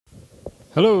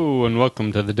Hello and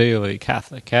welcome to the Daily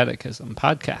Catholic Catechism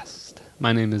podcast.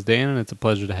 My name is Dan and it's a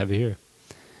pleasure to have you here.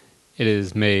 It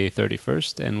is May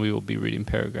 31st and we will be reading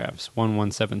paragraphs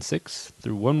 1176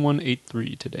 through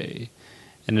 1183 today.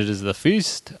 And it is the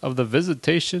feast of the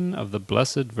Visitation of the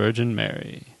Blessed Virgin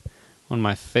Mary, one of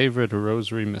my favorite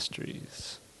rosary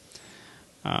mysteries.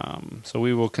 So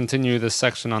we will continue this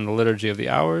section on the Liturgy of the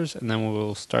Hours, and then we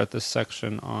will start this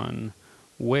section on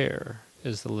where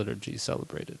is the liturgy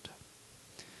celebrated.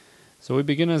 So we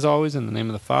begin as always in the name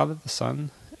of the Father, the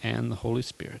Son, and the Holy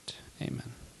Spirit.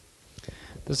 Amen.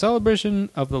 The celebration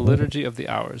of the Liturgy of the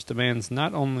Hours demands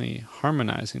not only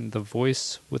harmonizing the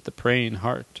voice with the praying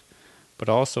heart, but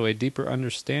also a deeper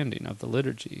understanding of the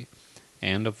liturgy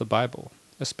and of the Bible,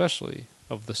 especially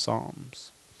of the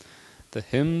Psalms. The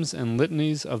hymns and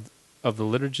litanies of the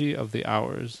Liturgy of the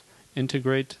Hours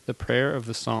integrate the prayer of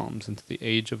the Psalms into the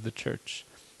age of the Church,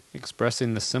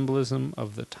 expressing the symbolism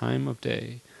of the time of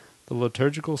day, the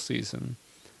liturgical season,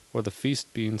 or the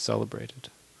feast being celebrated.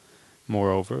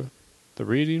 Moreover, the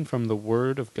reading from the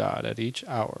Word of God at each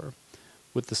hour,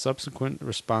 with the subsequent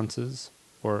responses,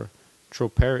 or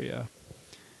troparia,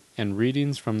 and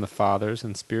readings from the Fathers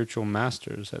and spiritual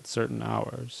masters at certain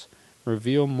hours,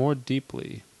 reveal more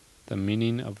deeply the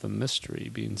meaning of the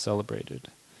mystery being celebrated,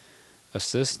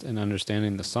 assist in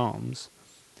understanding the Psalms,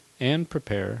 and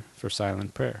prepare for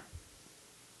silent prayer.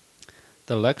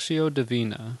 The Lectio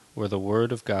Divina, where the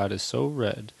Word of God is so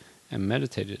read and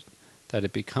meditated that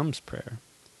it becomes prayer,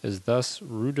 is thus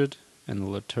rooted in the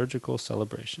liturgical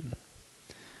celebration.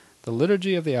 The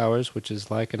Liturgy of the Hours, which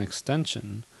is like an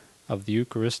extension of the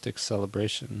Eucharistic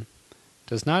celebration,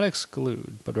 does not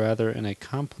exclude, but rather in a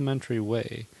complementary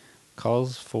way,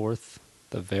 calls forth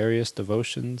the various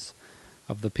devotions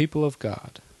of the people of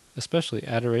God, especially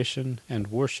adoration and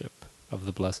worship of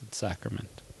the Blessed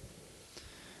Sacrament.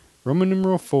 Roman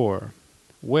numeral 4.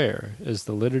 Where is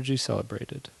the liturgy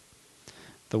celebrated?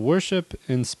 The worship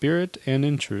in spirit and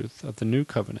in truth of the New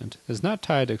Covenant is not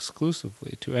tied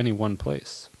exclusively to any one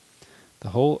place. The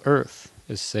whole earth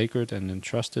is sacred and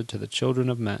entrusted to the children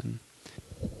of men.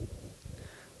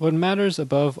 What matters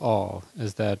above all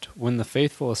is that when the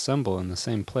faithful assemble in the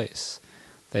same place,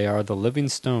 they are the living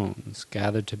stones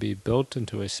gathered to be built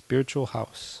into a spiritual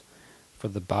house, for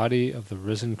the body of the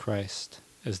risen Christ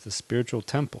is the spiritual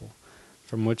temple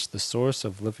from which the source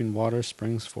of living water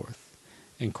springs forth.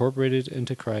 Incorporated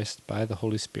into Christ by the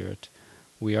Holy Spirit,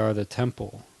 we are the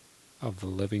temple of the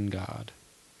living God.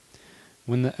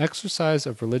 When the exercise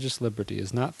of religious liberty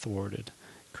is not thwarted,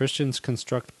 Christians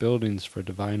construct buildings for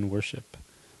divine worship.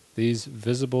 These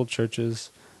visible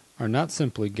churches are not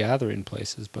simply gathering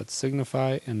places, but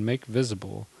signify and make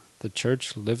visible the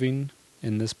church living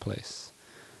in this place,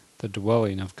 the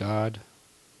dwelling of God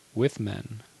with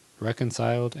men,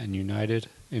 reconciled and united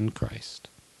in Christ.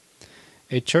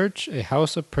 A church, a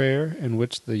house of prayer in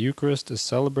which the Eucharist is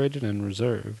celebrated and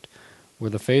reserved, where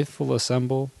the faithful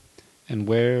assemble, and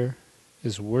where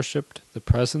is worshipped the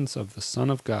presence of the Son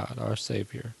of God, our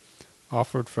Savior,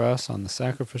 offered for us on the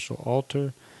sacrificial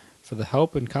altar for the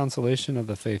help and consolation of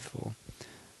the faithful.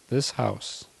 This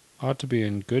house ought to be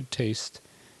in good taste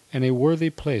and a worthy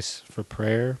place for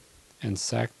prayer and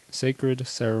sacred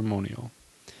ceremonial.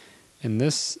 In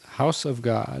this house of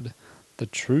God, the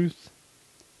truth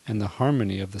and the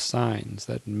harmony of the signs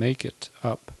that make it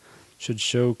up should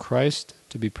show Christ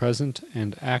to be present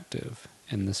and active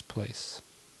in this place.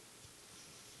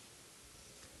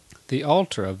 The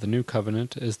altar of the New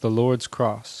Covenant is the Lord's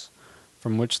cross,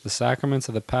 from which the sacraments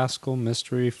of the Paschal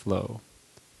mystery flow.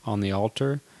 On the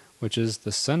altar, which is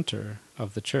the center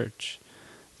of the Church,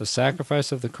 the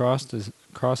sacrifice of the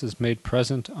cross is made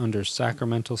present under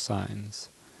sacramental signs.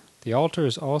 The altar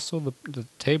is also the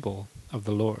table of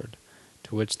the Lord,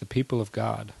 to which the people of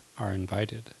God are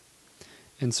invited.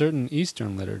 In certain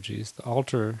Eastern liturgies, the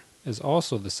altar is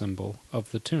also the symbol of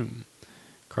the tomb.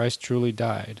 Christ truly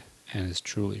died and is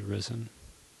truly risen.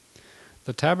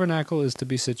 The tabernacle is to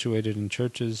be situated in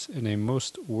churches in a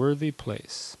most worthy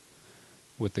place,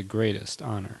 with the greatest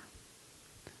honor.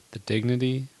 The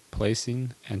dignity,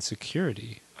 placing, and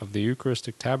security of the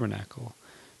Eucharistic tabernacle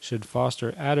should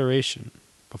foster adoration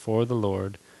before the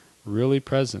Lord, really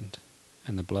present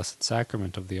in the Blessed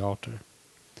Sacrament of the altar.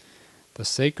 The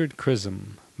sacred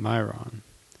chrism, myron,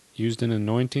 used in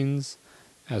anointings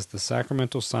as the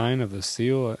sacramental sign of the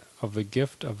seal of the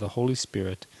gift of the Holy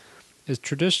Spirit, is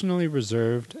traditionally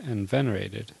reserved and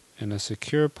venerated in a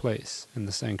secure place in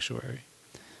the sanctuary.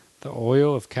 The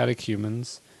oil of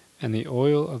catechumens and the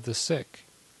oil of the sick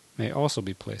may also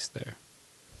be placed there.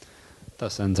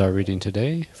 Thus ends our reading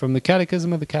today from the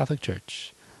Catechism of the Catholic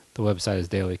Church. The website is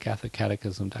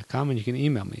dailycatholiccatechism.com, and you can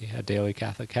email me at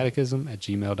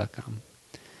dailycatholiccatechism@gmail.com.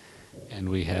 And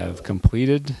we have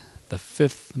completed the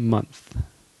 5th month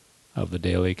of the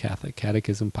Daily Catholic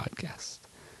Catechism podcast.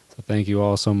 So thank you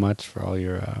all so much for all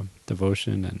your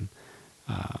devotion and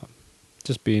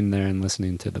just being there and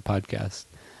listening to the podcast.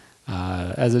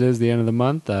 As it is the end of the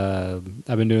month, I've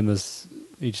been doing this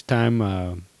each time.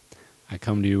 I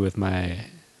come to you with my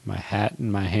hat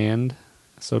in my hand,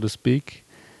 so to speak.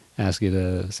 Ask you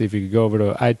to see if you could go over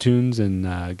to iTunes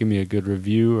and give me a good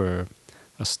review or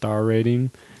a star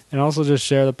rating. And also just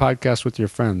share the podcast with your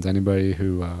friends. Anybody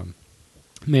who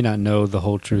may not know the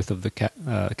whole truth of the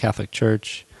Catholic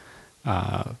Church.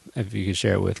 If you could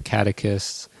share it with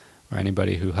catechists or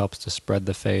anybody who helps to spread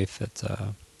the faith. It's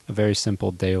a very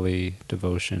simple daily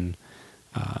devotion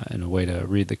and a way to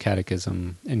read the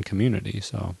catechism in community.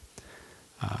 So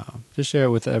just share it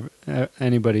with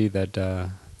anybody that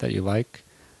you like.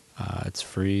 It's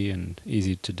free and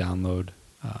easy to download.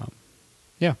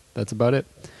 Yeah, that's about it.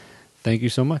 Thank you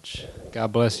so much.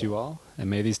 God bless you all, and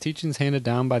may these teachings handed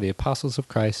down by the apostles of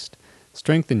Christ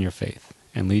strengthen your faith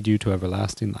and lead you to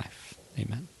everlasting life.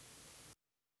 Amen.